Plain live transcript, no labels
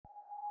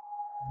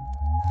Welcome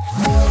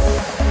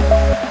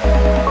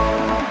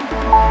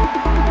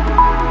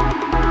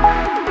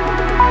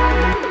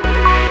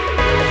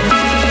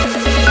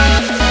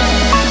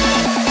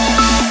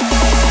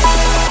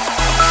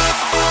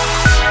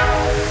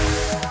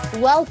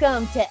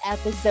to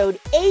episode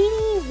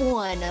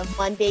 81 of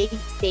Monday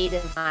State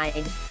of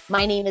Mind.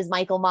 My name is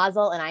Michael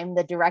Mazel, and I'm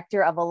the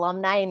Director of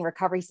Alumni and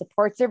Recovery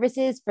Support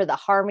Services for the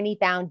Harmony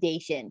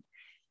Foundation.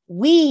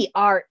 We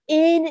are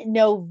in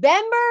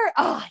November.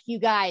 You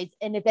guys,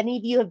 and if any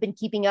of you have been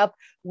keeping up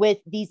with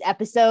these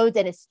episodes,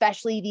 and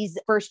especially these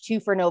first two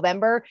for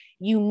November,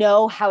 you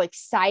know how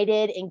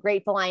excited and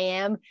grateful I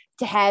am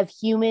to have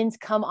humans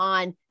come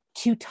on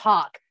to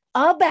talk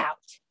about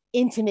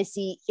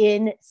intimacy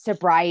in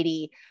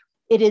sobriety.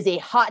 It is a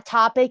hot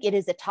topic. It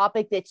is a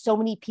topic that so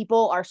many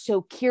people are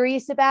so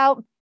curious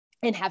about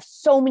and have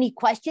so many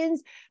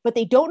questions, but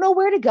they don't know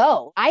where to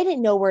go. I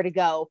didn't know where to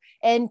go,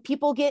 and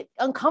people get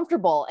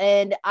uncomfortable.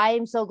 And I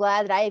am so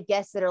glad that I have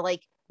guests that are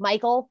like,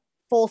 Michael,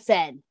 full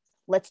send.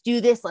 Let's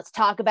do this. Let's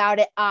talk about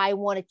it. I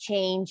want to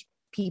change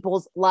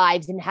people's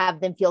lives and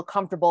have them feel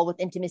comfortable with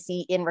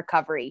intimacy in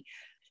recovery.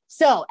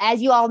 So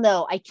as you all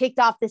know, I kicked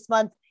off this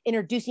month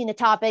introducing the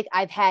topic.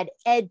 I've had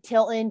Ed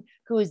Tilton,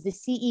 who is the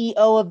CEO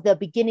of the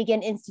Begin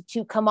Again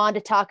Institute, come on to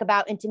talk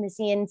about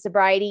intimacy and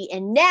sobriety.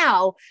 And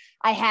now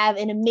I have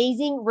an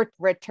amazing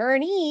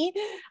returnee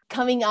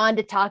coming on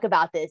to talk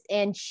about this.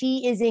 And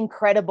she is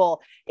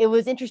incredible. It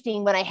was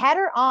interesting when I had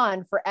her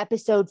on for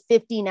episode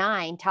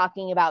 59,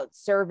 talking about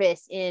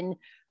service in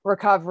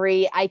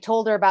recovery. I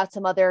told her about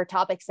some other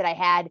topics that I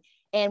had.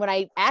 And when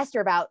I asked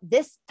her about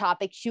this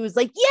topic, she was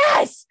like,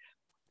 yes,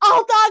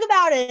 I'll talk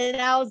about it.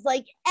 And I was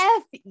like,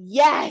 F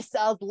yes,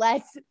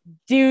 let's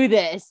do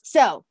this.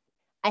 So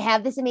I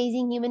have this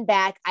amazing human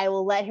back. I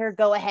will let her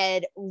go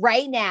ahead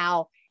right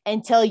now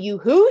and tell you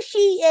who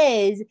she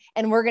is.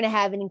 And we're going to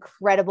have an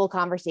incredible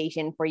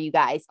conversation for you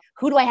guys.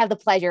 Who do I have the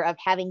pleasure of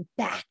having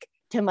back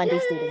to Monday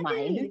State of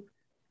Mind?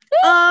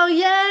 Oh,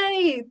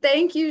 yay.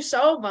 Thank you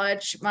so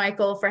much,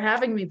 Michael, for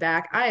having me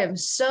back. I am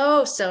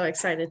so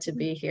excited to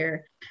be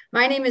here.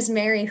 My name is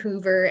Mary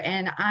Hoover,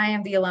 and I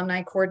am the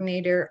alumni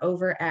coordinator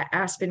over at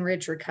Aspen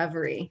Ridge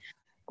Recovery.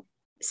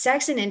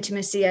 Sex and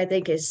intimacy, I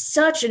think, is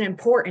such an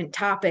important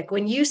topic.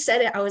 When you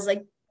said it, I was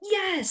like,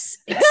 yes,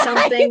 it's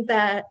something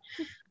that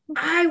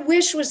I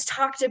wish was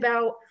talked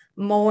about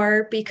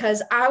more,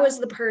 because I was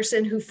the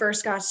person who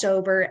first got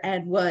sober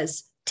and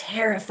was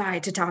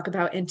terrified to talk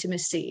about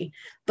intimacy,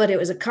 but it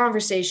was a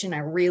conversation I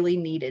really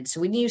needed.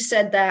 So when you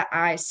said that,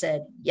 I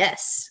said,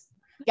 yes.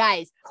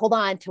 Guys, hold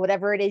on to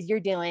whatever it is you're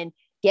doing.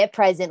 Get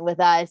present with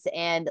us.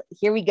 And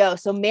here we go.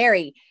 So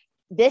Mary,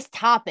 this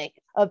topic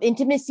of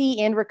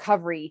intimacy and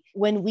recovery,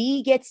 when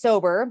we get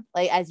sober,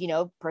 like, as you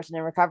know, person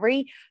in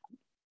recovery,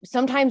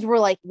 sometimes we're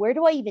like, where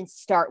do I even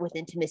start with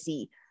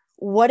intimacy?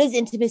 What does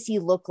intimacy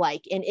look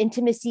like? And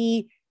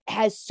intimacy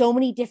has so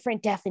many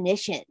different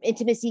definitions.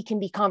 Intimacy can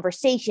be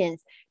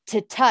conversations, to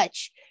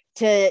touch,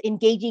 to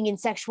engaging in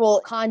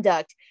sexual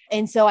conduct.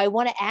 And so I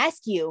want to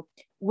ask you,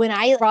 when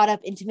I brought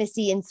up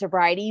intimacy and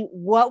sobriety,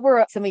 what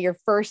were some of your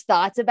first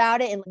thoughts about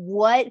it? And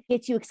what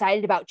gets you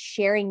excited about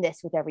sharing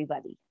this with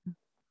everybody?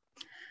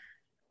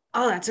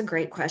 Oh, that's a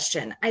great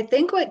question. I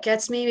think what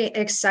gets me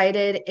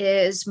excited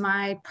is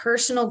my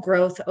personal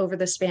growth over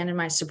the span of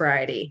my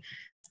sobriety.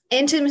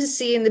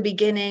 Intimacy in the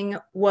beginning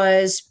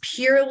was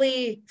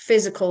purely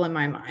physical in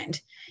my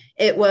mind.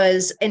 It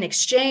was an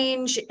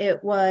exchange.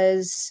 It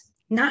was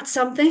not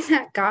something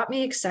that got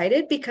me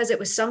excited, because it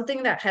was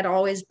something that had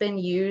always been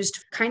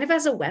used kind of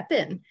as a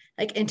weapon.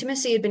 Like,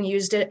 intimacy had been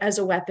used as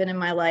a weapon in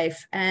my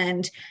life,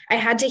 and I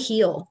had to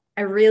heal.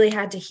 I really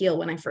had to heal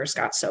when I first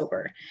got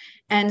sober.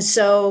 And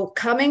so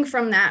coming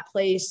from that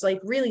place, like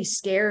really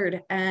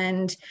scared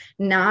and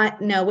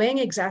not knowing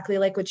exactly,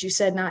 like what you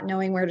said, not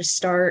knowing where to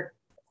start,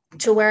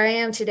 to where I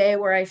am today,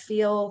 where I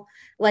feel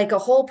like a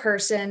whole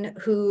person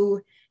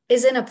who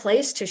is in a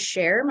place to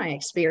share my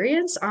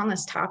experience on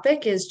this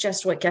topic, is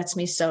just what gets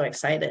me so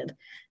excited.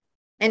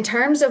 In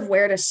terms of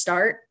where to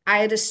start, I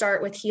had to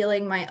start with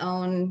healing my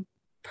own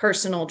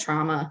personal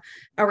trauma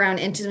around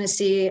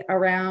intimacy,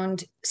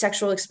 around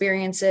sexual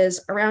experiences,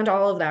 around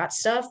all of that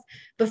stuff,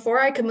 before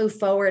I could move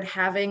forward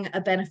having a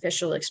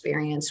beneficial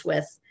experience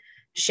with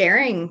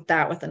sharing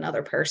that with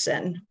another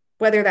person.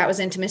 Whether that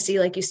was intimacy,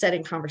 like you said,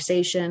 in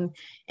conversation,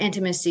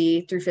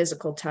 intimacy through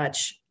physical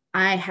touch,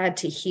 I had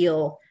to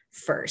heal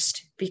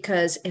first,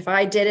 because if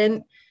I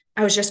didn't,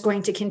 I was just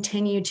going to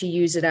continue to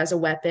use it as a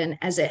weapon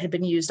as it had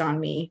been used on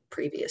me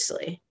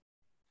previously.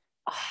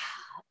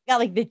 Got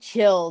like the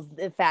chills,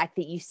 the fact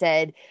that you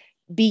said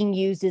being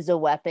used as a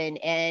weapon,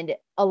 and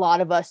a lot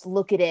of us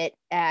look at it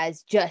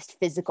as just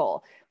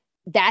physical.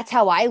 That's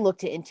how I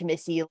looked at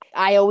intimacy.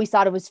 I always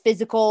thought it was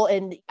physical,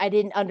 and I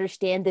didn't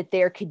understand that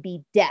there could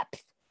be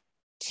depth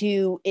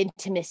to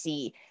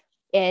intimacy.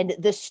 And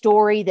the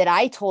story that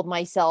I told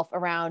myself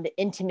around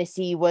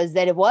intimacy was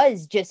that it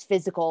was just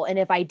physical. And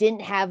if I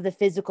didn't have the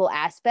physical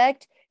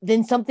aspect,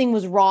 then something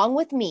was wrong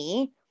with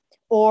me,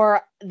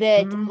 or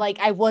that like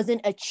I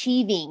wasn't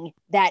achieving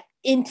that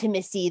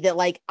intimacy that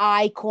like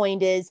I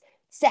coined as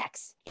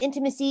sex.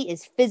 Intimacy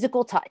is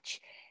physical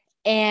touch.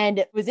 And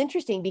it was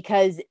interesting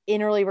because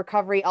in early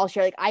recovery, I'll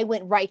share, like, I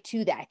went right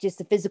to that, just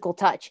the physical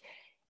touch.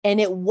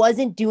 And it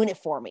wasn't doing it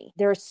for me.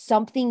 There's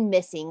something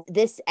missing.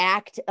 This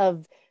act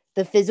of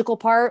the physical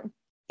part,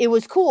 it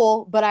was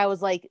cool, but I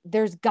was like,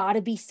 there's got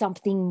to be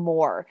something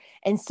more.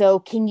 And so,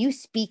 can you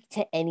speak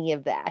to any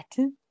of that?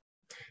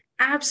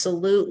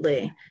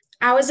 Absolutely.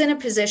 I was in a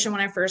position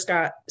when I first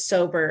got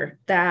sober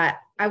that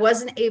I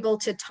wasn't able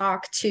to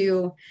talk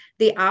to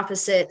the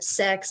opposite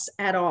sex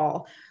at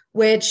all,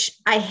 which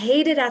I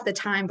hated at the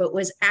time, but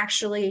was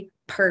actually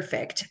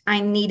perfect.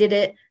 I needed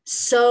it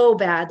so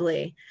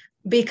badly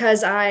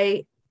because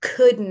I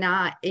could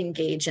not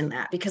engage in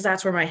that, because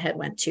that's where my head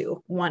went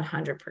to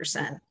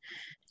 100%.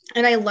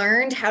 And I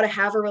learned how to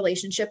have a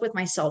relationship with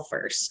myself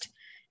first,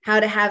 how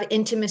to have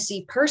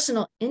intimacy,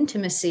 personal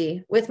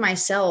intimacy with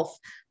myself,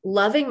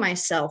 loving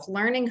myself,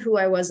 learning who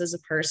I was as a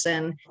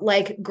person,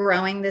 like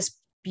growing this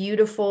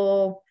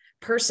beautiful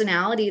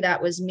personality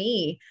that was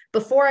me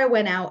before I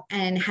went out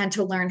and had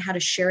to learn how to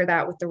share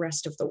that with the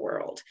rest of the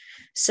world.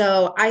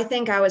 So I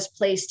think I was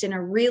placed in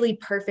a really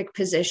perfect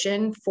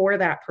position for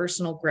that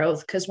personal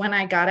growth, because when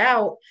I got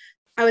out,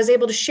 I was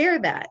able to share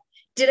that.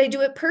 Did I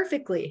do it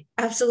perfectly?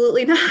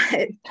 Absolutely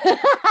not.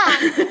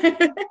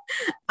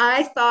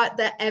 I thought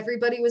that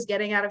everybody was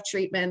getting out of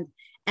treatment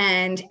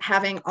and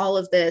having all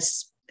of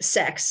this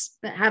sex,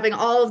 having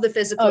all of the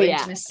physical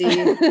intimacy.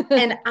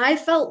 And I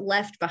felt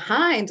left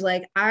behind.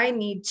 Like, I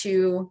need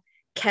to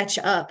catch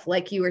up.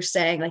 Like you were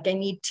saying, like, I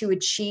need to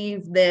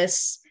achieve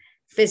this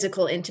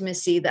physical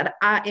intimacy that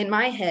in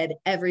my head,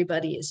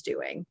 everybody is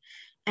doing.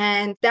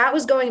 And that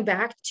was going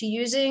back to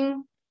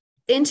using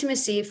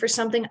intimacy for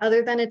something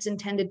other than its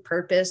intended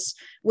purpose,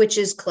 which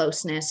is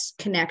closeness,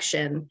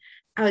 connection.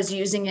 I was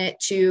using it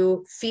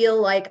to feel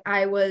like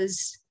I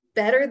was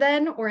better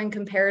than or in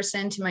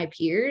comparison to my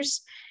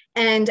peers.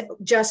 And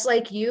just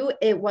like you,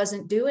 it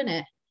wasn't doing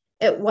it.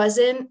 It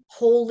wasn't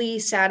wholly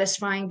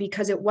satisfying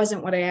because it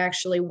wasn't what I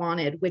actually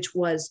wanted, which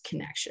was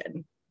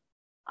connection.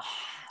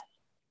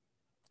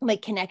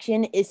 Like,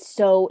 connection is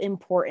so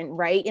important,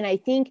 right? And I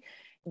think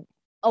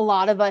a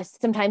lot of us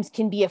sometimes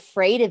can be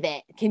afraid of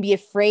it, can be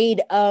afraid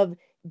of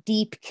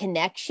deep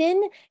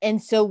connection.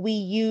 And so we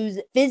use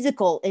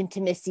physical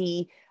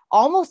intimacy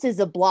almost as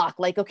a block.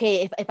 Like,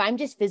 okay, if I'm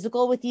just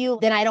physical with you,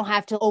 then I don't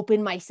have to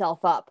open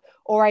myself up,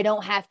 or I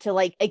don't have to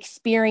like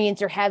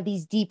experience or have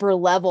these deeper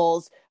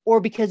levels, or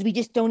because we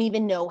just don't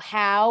even know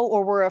how,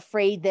 or we're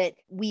afraid that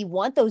we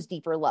want those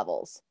deeper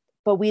levels,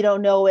 but we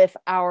don't know if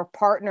our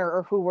partner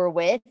or who we're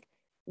with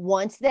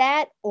wants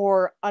that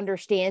or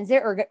understands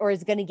it, or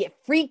is going to get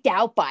freaked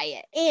out by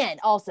it. And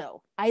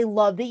also, I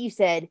love that you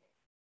said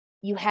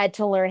you had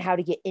to learn how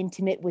to get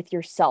intimate with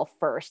yourself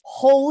first.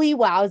 Holy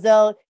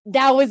wowza.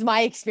 That was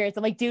my experience.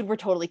 I'm like, dude, we're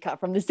totally cut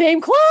from the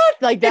same cloth.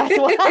 Like, that's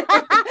why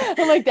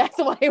I'm like, that's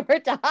why we're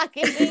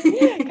talking.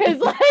 Because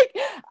like,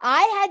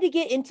 I had to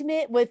get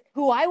intimate with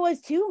who I was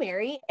too,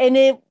 Mary. And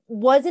it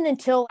wasn't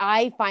until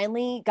I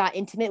finally got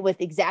intimate with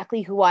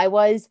exactly who I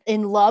was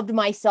and loved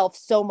myself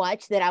so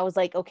much that I was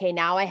like, okay,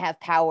 now I have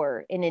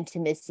power in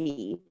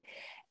intimacy.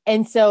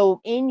 And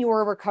so in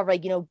your recovery,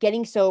 like,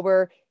 getting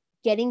sober,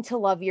 getting to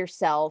love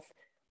yourself,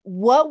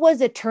 what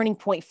was a turning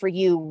point for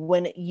you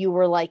when you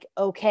were like,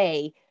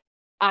 okay,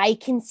 I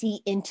can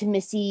see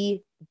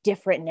intimacy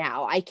different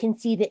now. I can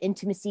see that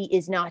intimacy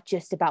is not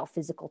just about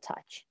physical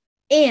touch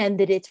and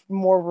that it's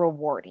more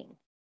rewarding.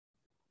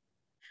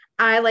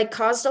 I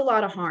caused a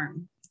lot of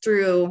harm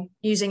through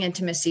using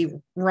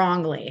intimacy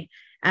wrongly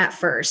at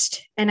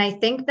first. And I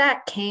think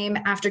that came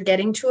after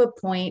getting to a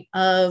point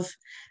of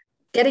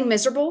getting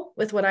miserable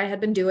with what I had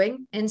been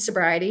doing in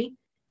sobriety,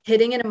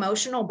 hitting an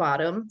emotional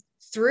bottom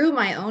through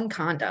my own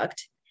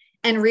conduct,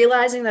 and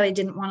realizing that I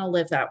didn't want to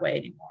live that way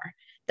anymore.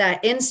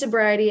 That in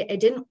sobriety, I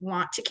didn't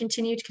want to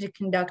continue to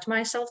conduct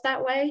myself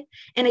that way.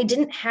 And I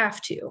didn't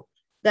have to,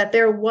 that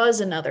there was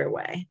another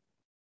way.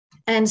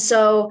 And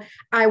so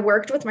I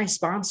worked with my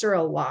sponsor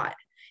a lot.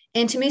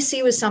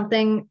 Intimacy was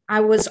something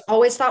I was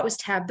always thought was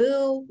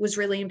taboo, was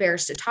really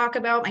embarrassed to talk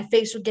about. My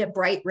face would get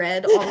bright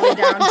red all the way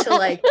down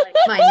to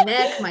my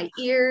neck, my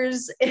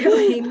ears. It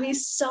made me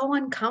so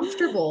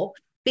uncomfortable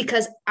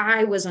because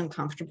I was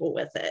uncomfortable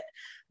with it.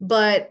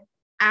 But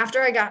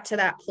after I got to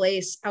that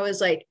place, I was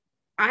like,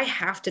 I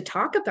have to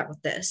talk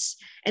about this.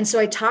 And so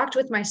I talked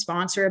with my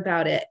sponsor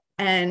about it,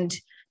 and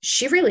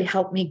she really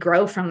helped me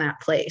grow from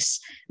that place.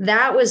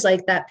 That was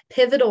like that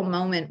pivotal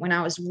moment when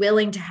I was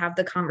willing to have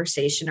the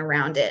conversation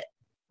around it.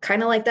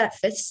 Kind of like that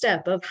fifth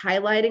step of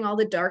highlighting all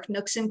the dark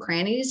nooks and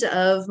crannies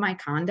of my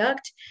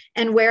conduct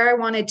and where I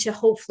wanted to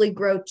hopefully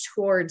grow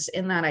towards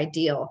in that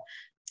ideal.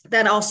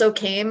 That also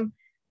came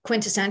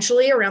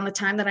quintessentially around the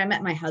time that I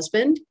met my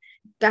husband.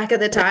 Back at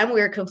the time, we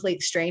were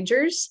complete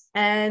strangers.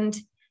 And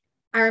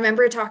I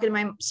remember talking to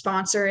my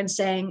sponsor and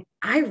saying,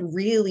 I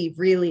really,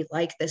 really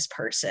like this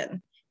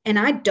person. And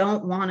I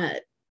don't want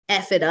to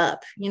F it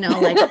up,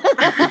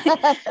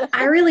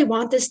 I really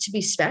want this to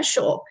be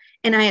special.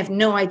 And I have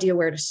no idea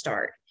where to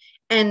start.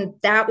 And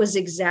that was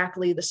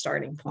exactly the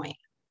starting point,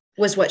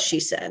 was what she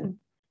said.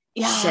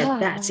 She said, Yeah.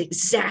 that's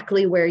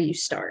exactly where you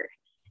start.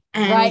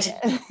 Right.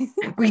 And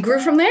we grew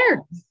from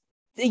there.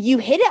 You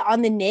hit it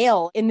on the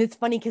nail. And it's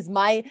funny because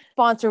my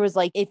sponsor was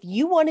like, if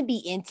you want to be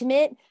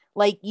intimate,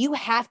 like you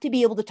have to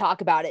be able to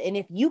talk about it. And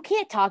if you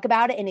can't talk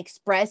about it and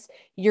express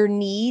your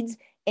needs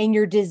and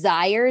your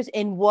desires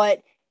and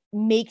what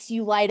makes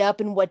you light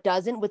up and what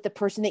doesn't with the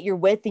person that you're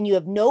with, then you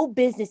have no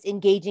business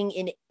engaging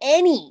in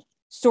any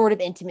sort of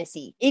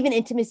intimacy, even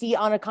intimacy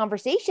on a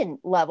conversation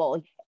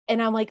level.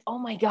 And I'm like, oh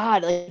my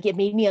God, like it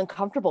made me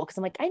uncomfortable because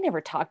I'm like, I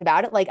never talked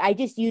about it. Like I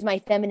just use my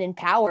feminine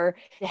power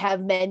to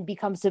have men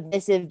become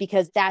submissive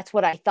because that's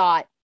what I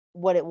thought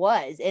what it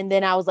was. And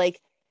then I was like,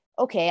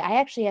 okay, I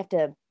actually have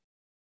to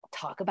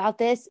talk about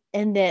this.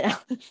 And then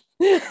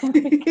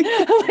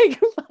like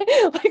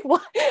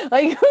what?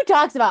 Like who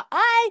talks about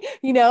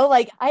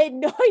like I had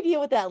no idea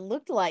what that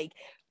looked like.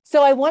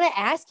 So I want to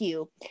ask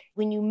you,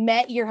 when you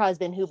met your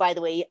husband, who, by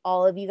the way,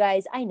 all of you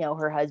guys, I know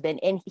her husband,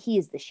 and he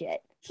is the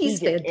shit. He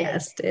He's just is.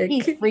 fantastic.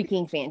 He's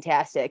freaking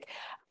fantastic.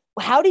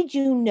 How did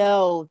you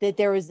know that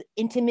there was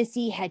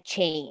intimacy had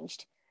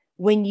changed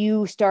when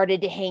you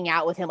started to hang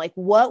out with him? Like,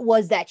 what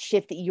was that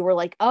shift that you were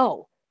like,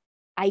 oh,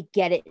 I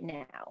get it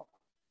now?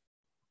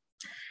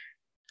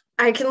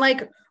 I can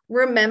like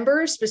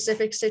remember a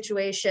specific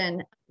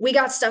situation. We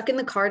got stuck in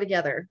the car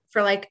together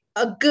for like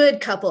a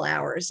good couple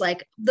hours,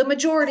 like the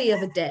majority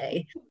of a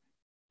day.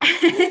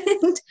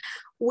 And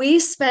we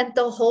spent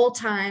the whole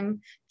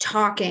time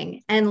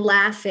talking and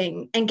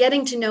laughing and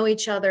getting to know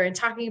each other and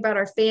talking about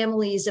our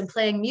families and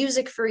playing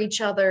music for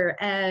each other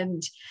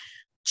and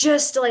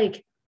just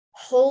like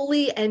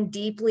wholly and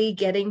deeply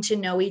getting to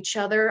know each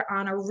other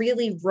on a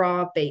really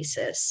raw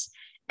basis.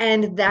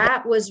 And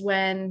that was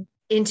when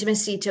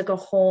intimacy took a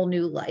whole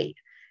new light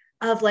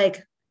of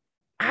like,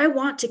 I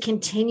want to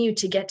continue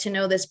to get to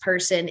know this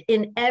person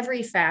in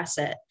every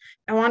facet.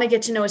 I want to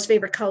get to know his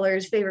favorite color,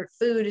 his favorite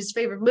food, his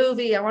favorite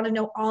movie. I want to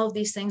know all of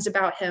these things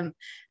about him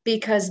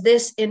because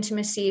this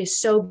intimacy is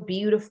so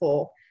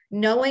beautiful.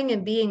 Knowing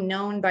and being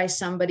known by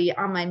somebody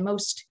on my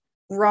most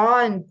raw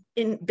and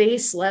in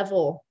base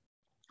level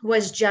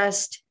was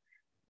just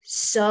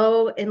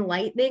so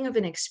enlightening of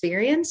an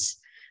experience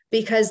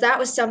because that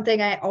was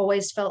something I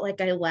always felt like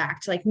I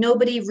lacked. Like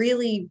nobody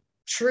really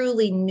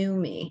truly knew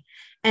me.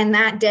 And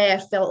that day I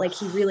felt like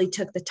he really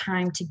took the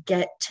time to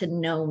get to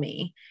know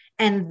me.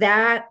 And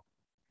that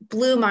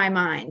blew my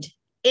mind.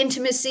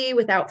 Intimacy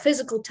without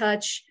physical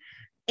touch,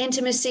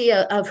 intimacy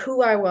of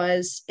who I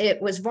was. It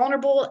was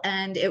vulnerable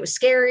and it was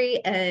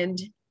scary. And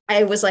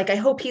I was like, I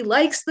hope he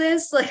likes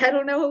this. Like, I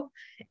don't know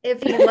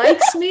if he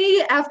likes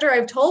me after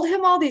I've told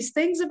him all these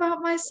things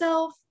about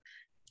myself.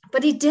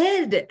 But he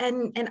did.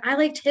 And I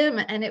liked him.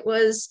 And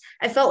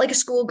I felt like a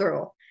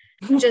schoolgirl,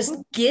 just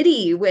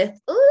giddy with,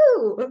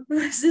 ooh,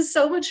 this is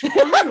so much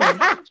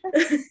fun.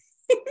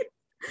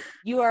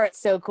 You are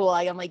so cool.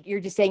 I'm like,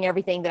 you're just saying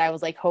everything that I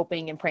was like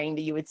hoping and praying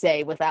that you would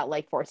say without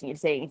like forcing you to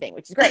say anything,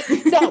 which is great.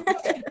 So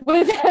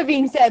with that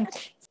being said,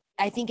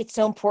 I think it's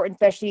so important,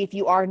 especially if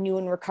you are new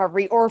in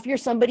recovery or if you're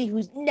somebody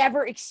who's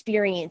never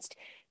experienced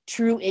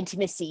true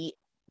intimacy.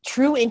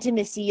 True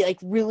intimacy like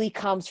really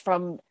comes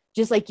from,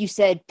 just like you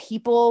said,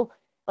 people,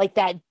 like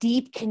that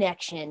deep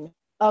connection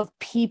of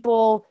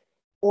people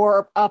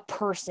or a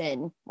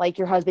person like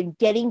your husband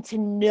getting to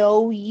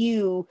know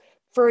you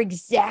for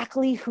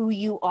exactly who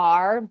you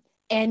are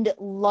and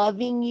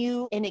loving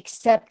you and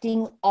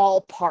accepting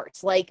all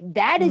parts. Like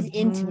that is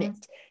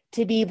intimate,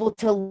 to be able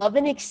to love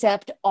and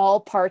accept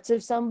all parts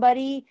of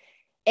somebody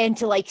and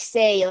to like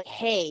say, like,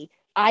 hey,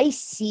 I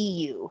see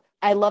you.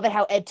 I love it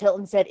how Ed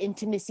Tilton said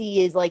intimacy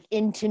is like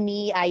into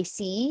me, I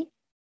see.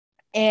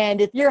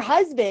 And your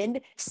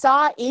husband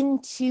saw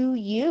into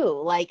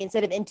you, like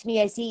instead of into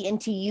me, I see,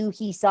 into you,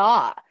 he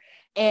saw.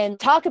 And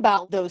talk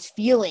about those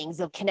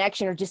feelings of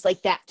connection or just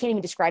like that. Can't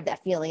even describe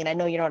that feeling. And I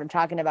know you know what I'm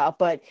talking about,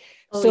 but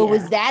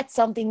was that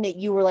something that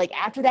you were like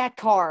after that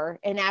car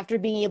and after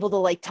being able to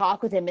like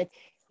talk with him?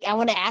 I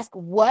want to ask,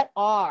 what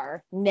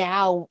are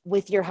now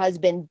with your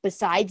husband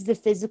besides the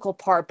physical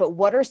part, but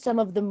what are some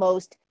of the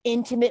most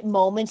intimate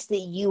moments that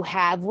you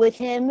have with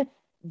him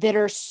that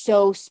are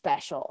so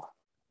special?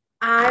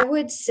 I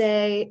would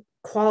say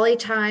quality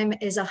time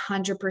is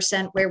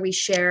 100% where we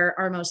share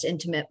our most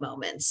intimate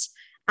moments.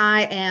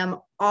 I am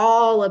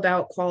all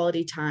about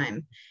quality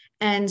time.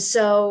 And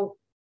so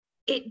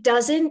it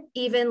doesn't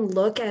even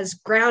look as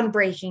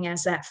groundbreaking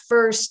as that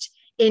first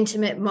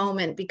intimate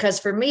moment, because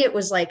for me, it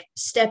was like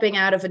stepping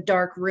out of a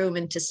dark room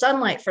into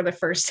sunlight for the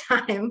first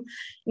time.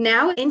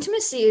 Now,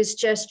 intimacy is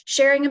just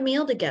sharing a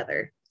meal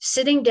together,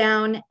 sitting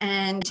down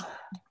and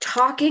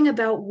talking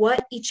about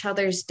what each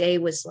other's day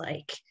was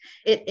like.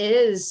 It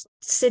is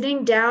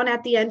sitting down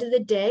at the end of the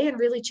day and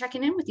really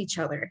checking in with each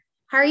other.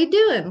 How are you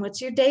doing?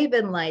 What's your day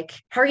been like?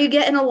 How are you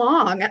getting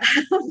along? I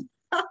don't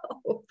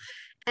know.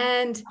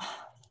 And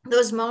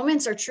those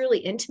moments are truly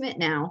intimate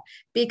now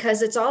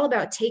because it's all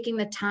about taking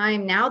the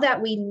time. Now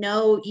that we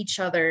know each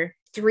other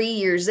 3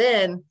 years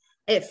in,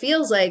 it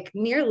feels like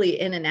nearly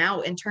in and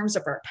out in terms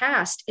of our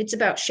past. It's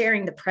about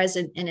sharing the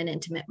present in an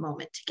intimate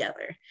moment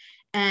together.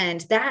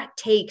 And that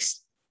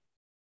takes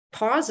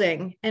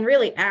pausing and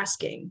really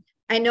asking.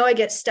 I know I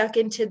get stuck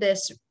into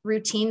this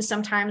routine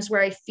sometimes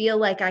where I feel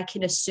like I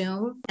can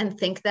assume and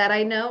think that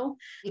I know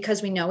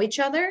because we know each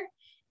other.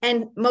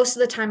 And most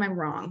of the time I'm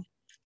wrong.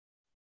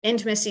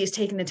 Intimacy is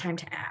taking the time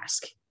to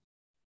ask.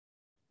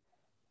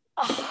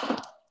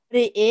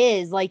 It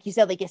is, like you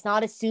said, like it's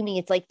not assuming,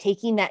 it's like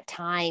taking that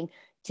time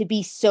to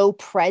be so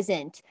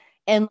present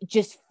and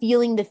just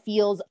feeling the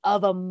feels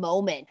of a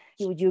moment.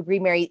 Would you agree,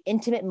 Mary?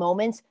 Intimate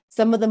moments,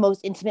 some of the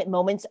most intimate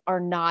moments are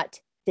not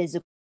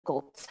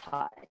physical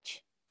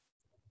touch.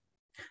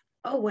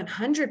 Oh,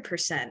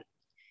 100%.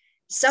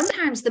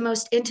 Sometimes the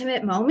most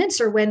intimate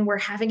moments are when we're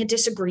having a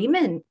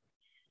disagreement.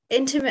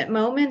 Intimate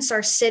moments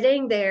are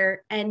sitting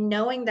there and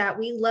knowing that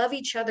we love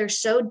each other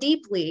so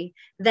deeply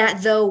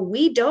that though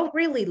we don't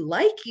really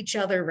like each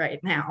other right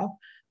now,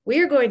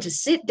 we are going to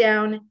sit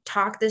down,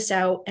 talk this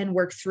out, and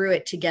work through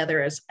it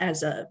together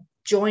as a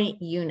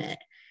joint unit.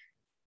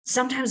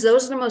 Sometimes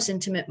those are the most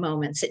intimate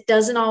moments. It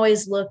doesn't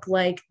always look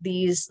like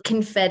these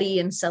confetti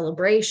and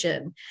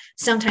celebration.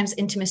 Sometimes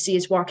intimacy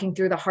is walking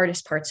through the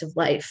hardest parts of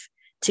life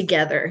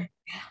together.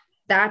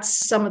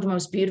 That's some of the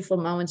most beautiful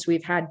moments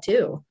we've had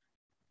too.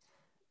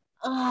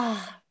 I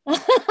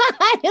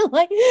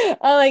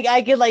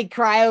could like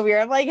cry over here.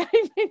 I'm like,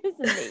 I think this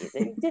is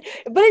amazing.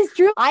 But it's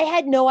true. I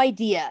had no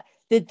idea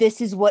that this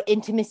is what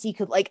intimacy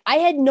could like. I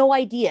had no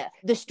idea.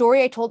 The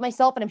story I told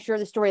myself, and I'm sure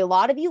the story a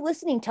lot of you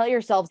listening tell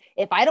yourselves,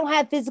 if I don't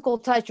have physical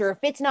touch, or if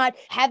it's not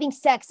having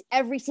sex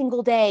every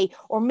single day,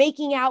 or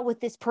making out with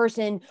this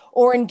person,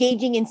 or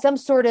engaging in some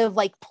sort of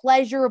like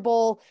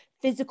pleasurable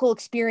physical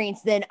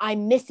experience, then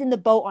I'm missing the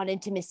boat on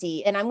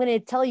intimacy. And I'm going to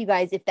tell you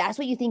guys, if that's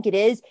what you think it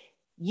is,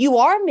 you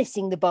are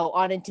missing the boat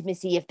on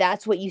intimacy if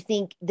that's what you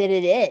think that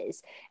it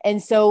is.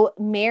 And so,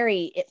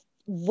 Mary,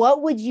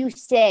 what would you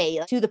say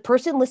to the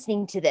person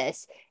listening to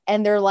this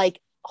and they're like,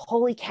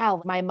 holy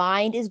cow, my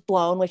mind is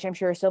blown, which I'm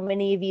sure so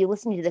many of you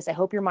listening to this, I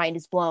hope your mind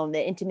is blown,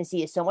 that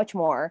intimacy is so much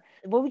more.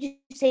 What would you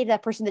say to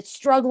that person that's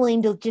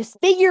struggling to just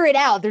figure it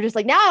out? They're just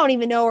like, now I don't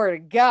even know where to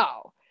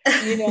go,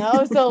 you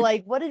know? So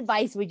like, what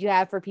advice would you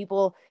have for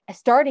people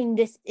starting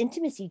this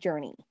intimacy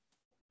journey?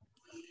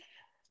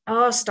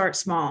 Oh, start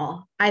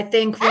small. I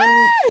think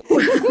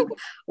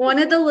one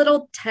of the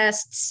little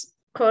tests,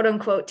 quote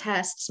unquote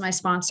tests, my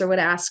sponsor would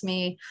ask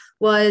me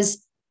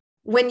was,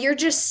 when you're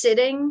just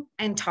sitting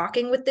and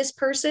talking with this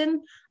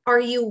person, are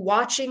you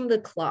watching the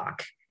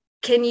clock?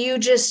 Can you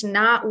just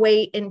not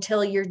wait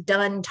until you're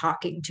done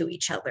talking to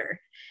each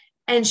other?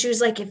 And she was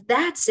like, if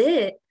that's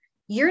it,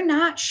 you're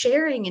not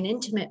sharing an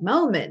intimate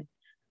moment.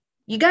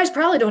 You guys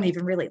probably don't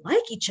even really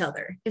like each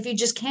other if you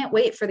just can't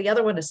wait for the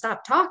other one to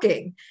stop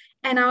talking.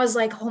 And I was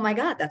like, oh my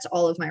God, that's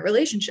all of my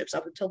relationships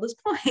up until this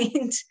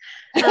point.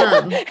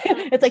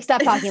 It's like,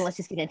 stop talking. Let's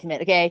just get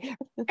intimate. Okay.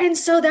 And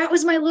so that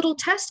was my little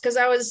test, because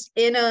I was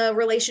in a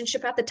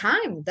relationship at the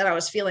time that I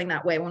was feeling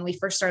that way when we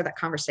first started that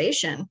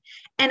conversation.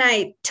 And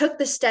I took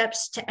the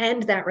steps to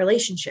end that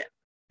relationship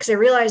because I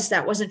realized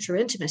that wasn't true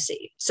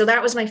intimacy. So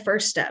that was my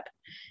first step.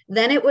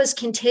 Then it was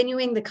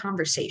continuing the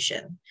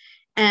conversation.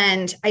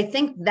 And I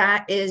think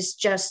that is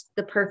just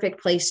the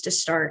perfect place to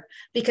start,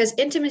 because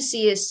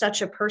intimacy is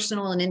such a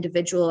personal and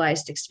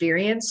individualized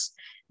experience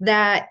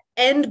that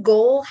end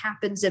goal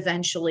happens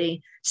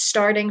eventually,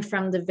 starting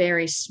from the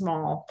very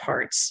small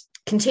parts,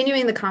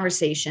 continuing the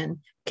conversation,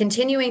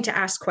 continuing to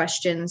ask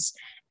questions,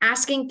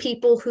 asking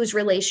people whose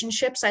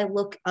relationships I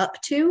look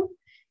up to,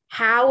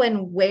 how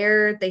and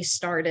where they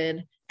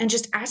started, and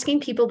just asking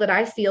people that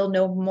I feel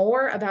know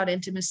more about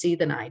intimacy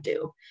than I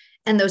do.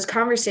 And those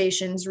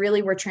conversations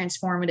really were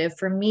transformative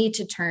for me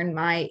to turn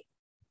my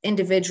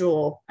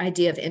individual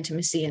idea of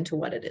intimacy into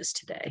what it is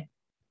today.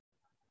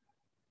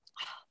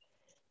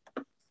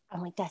 I'm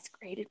like, that's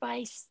great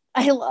advice.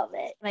 I love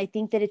it. And I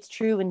think that it's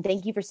true. And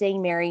thank you for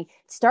saying, Mary,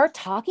 start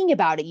talking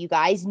about it, you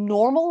guys.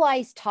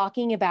 Normalize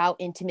talking about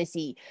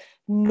intimacy.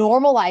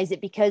 Normalize it,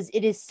 because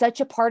it is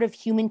such a part of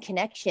human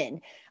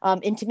connection.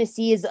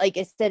 Intimacy is, like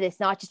I said, it's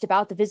not just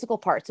about the physical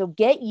part. So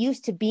get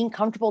used to being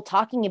comfortable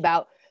talking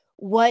about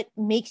what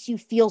makes you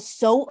feel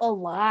so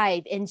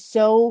alive and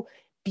so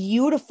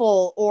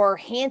beautiful or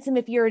handsome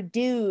if you're a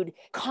dude,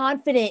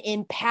 confident,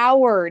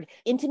 empowered.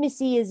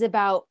 Intimacy is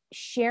about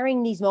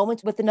sharing these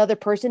moments with another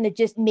person that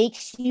just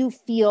makes you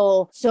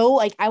feel so,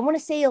 like, I want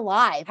to say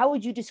alive. How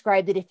would you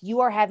describe that if you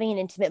are having an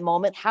intimate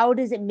moment? How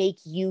does it make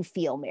you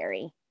feel,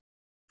 Mary?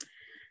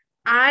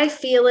 I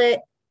feel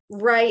it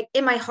right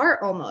in my heart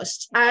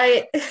almost.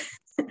 I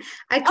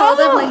call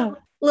them like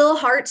little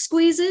heart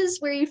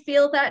squeezes, where you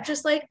feel that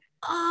just like,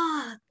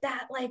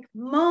 that like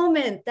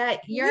moment,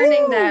 that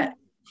yearning, that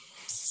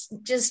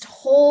just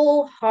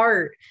whole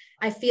heart.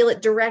 I feel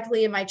it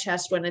directly in my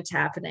chest when it's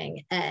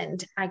happening.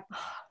 And I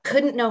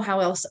couldn't know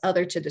how else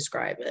other to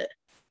describe it.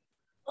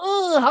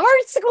 Oh,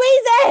 heart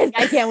squeezes.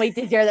 I can't wait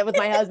to share that with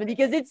my husband,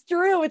 because it's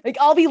true. It's like,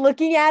 I'll be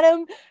looking at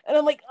him and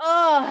I'm like,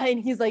 oh, and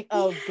he's like,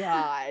 oh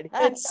God.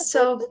 It's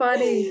so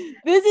funny.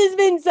 This has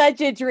been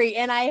such a treat.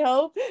 And I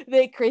hope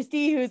that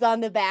Christy, who's on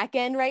the back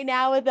end right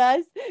now with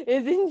us,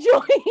 is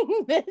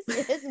enjoying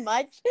this as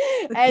much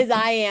as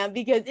I am,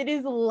 because it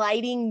is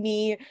lighting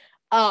me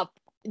up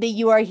that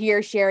you are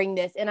here sharing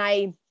this.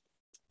 And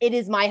it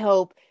is my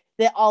hope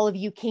that all of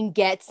you can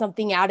get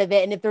something out of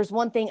it. And if there's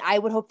one thing I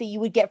would hope that you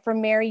would get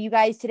from Mary, you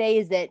guys, today,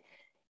 is that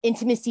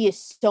intimacy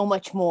is so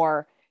much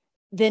more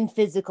than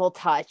physical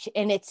touch.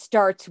 And it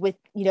starts with,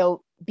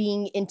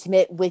 being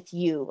intimate with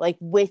you, like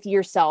with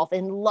yourself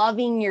and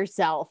loving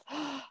yourself.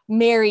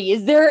 Mary,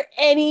 is there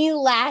any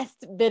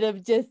last bit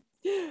of just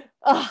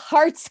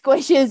heart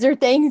squishes or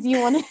things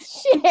you want to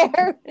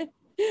share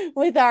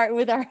with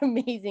our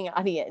amazing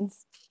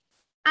audience?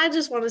 I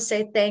just want to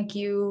say thank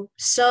you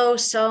so,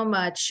 so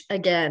much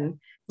again.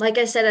 Like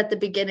I said at the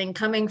beginning,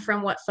 coming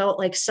from what felt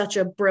like such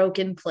a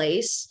broken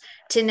place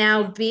to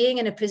now being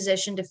in a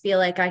position to feel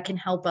like I can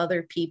help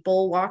other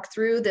people walk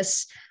through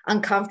this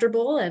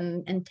uncomfortable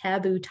and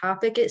taboo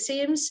topic, it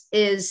seems,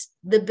 is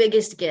the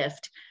biggest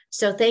gift.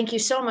 So thank you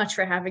so much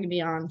for having me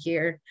on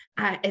here.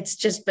 It's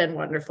just been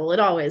wonderful. It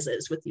always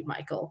is with you,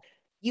 Michael.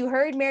 You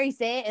heard Mary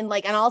say it, and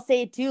I'll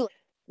say it too.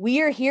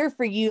 We are here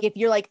for you. If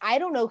you're like, I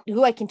don't know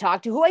who I can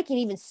talk to, who I can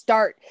even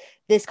start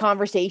this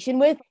conversation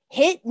with,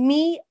 hit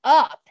me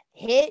up.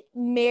 Hit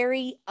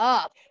Mary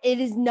up. It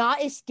is not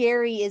as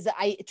scary as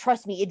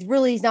trust me, it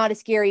really is not as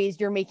scary as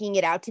you're making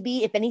it out to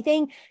be. If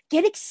anything,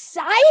 get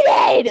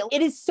excited.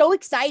 It is so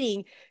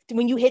exciting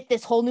when you hit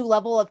this whole new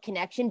level of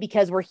connection,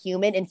 because we're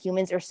human and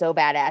humans are so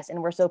badass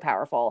and we're so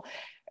powerful.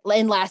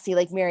 And lastly,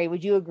 like Mary,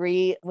 would you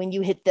agree when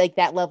you hit like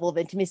that level of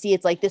intimacy,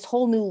 it's like this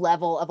whole new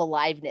level of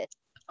aliveness?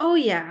 Oh,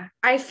 yeah.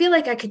 I feel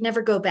like I could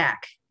never go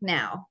back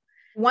now.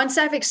 Once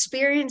I've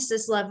experienced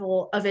this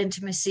level of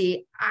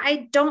intimacy,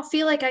 I don't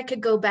feel like I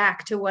could go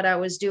back to what I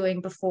was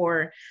doing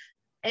before.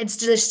 It's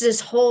just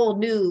this whole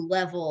new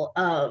level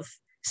of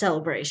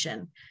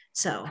celebration.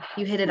 So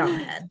you hit it on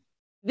the head.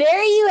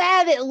 There you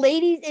have it,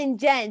 ladies and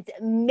gents.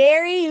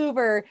 Mary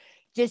Hoover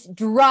just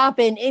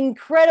dropping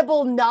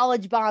incredible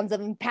knowledge bombs of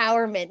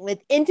empowerment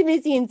with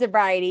intimacy and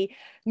sobriety.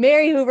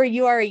 Mary Hoover,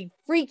 you are a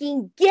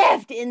freaking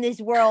gift in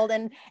this world.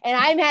 And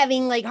I'm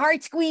having like heart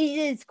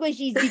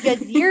squishies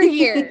because you're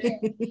here.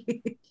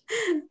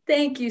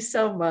 Thank you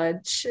so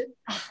much.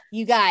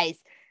 You guys,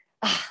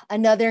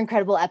 another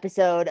incredible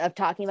episode of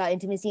talking about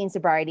intimacy and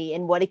sobriety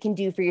and what it can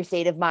do for your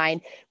state of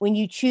mind when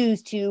you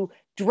choose to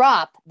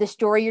drop the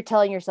story you're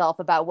telling yourself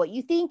about what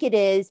you think it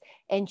is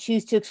and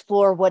choose to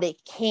explore what it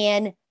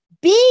can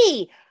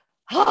be.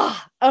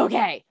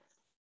 Okay.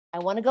 I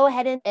want to go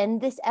ahead and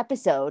end this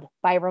episode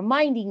by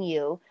reminding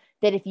you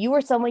that if you or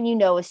someone you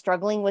know is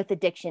struggling with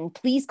addiction,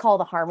 please call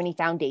the Harmony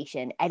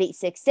Foundation at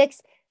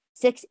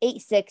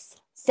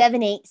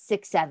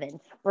 866-686-7867.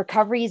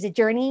 Recovery is a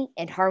journey,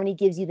 and Harmony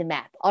gives you the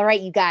map. All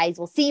right, you guys,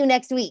 we'll see you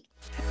next week.